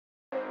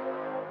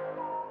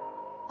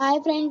Hi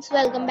friends,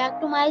 welcome back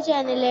to my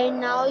channel and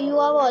now you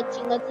are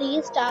watching a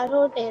 3-star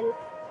hotel.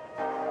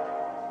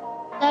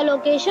 The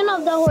location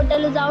of the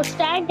hotel is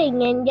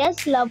outstanding and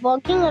guests love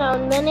walking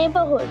around the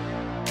neighborhood.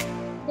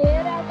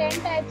 There are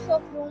 10 types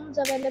of rooms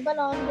available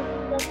on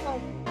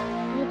booking.com.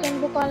 You can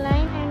book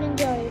online and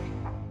enjoy it.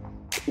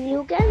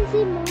 You can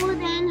see more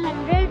than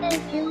 100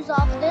 reviews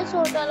of this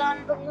hotel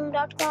on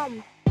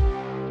booking.com.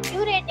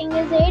 Review rating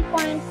is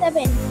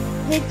 8.7,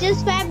 which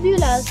is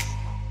fabulous.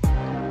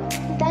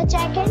 The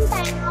check-in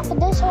time of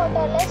this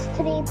hotel is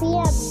 3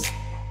 p.m.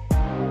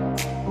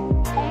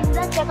 and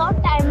the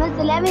check-out time is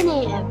 11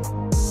 a.m.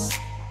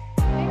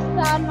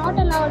 Pets are not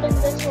allowed in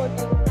this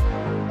hotel.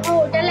 The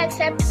hotel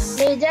accepts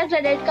major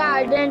credit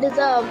cards and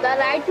reserves the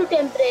right to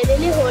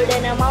temporarily hold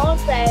an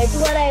amount prior to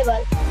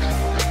arrival.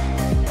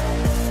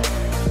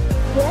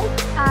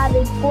 Guests are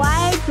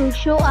required to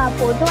show a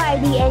photo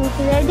ID and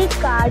credit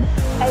card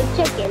at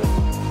check-in.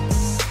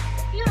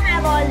 If you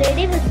have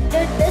already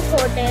visited this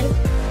hotel,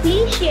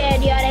 please share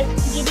your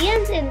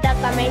experience in the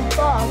comment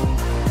box.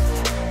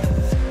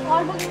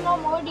 For booking or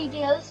more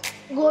details,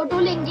 go to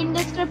link in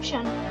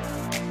description.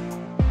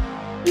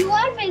 If you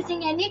are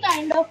facing any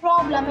kind of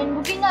problem in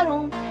booking a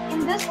room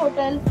in this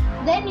hotel,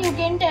 then you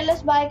can tell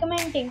us by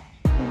commenting.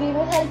 We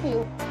will help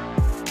you.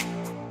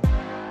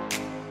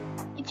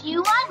 If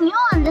you are new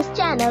on this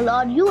channel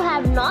or you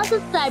have not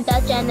subscribed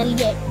our channel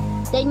yet,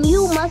 then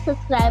you must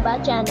subscribe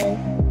our channel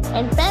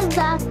and press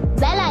the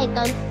bell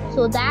icon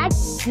so that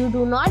you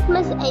do not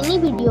miss any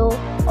video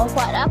of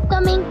our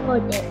upcoming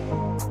hotel.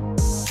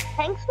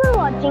 Thanks for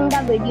watching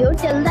the video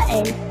till the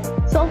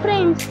end. So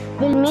friends,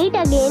 we'll meet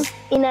again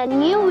in a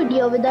new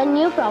video with a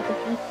new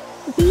property.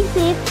 Be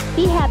safe,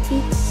 be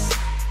happy.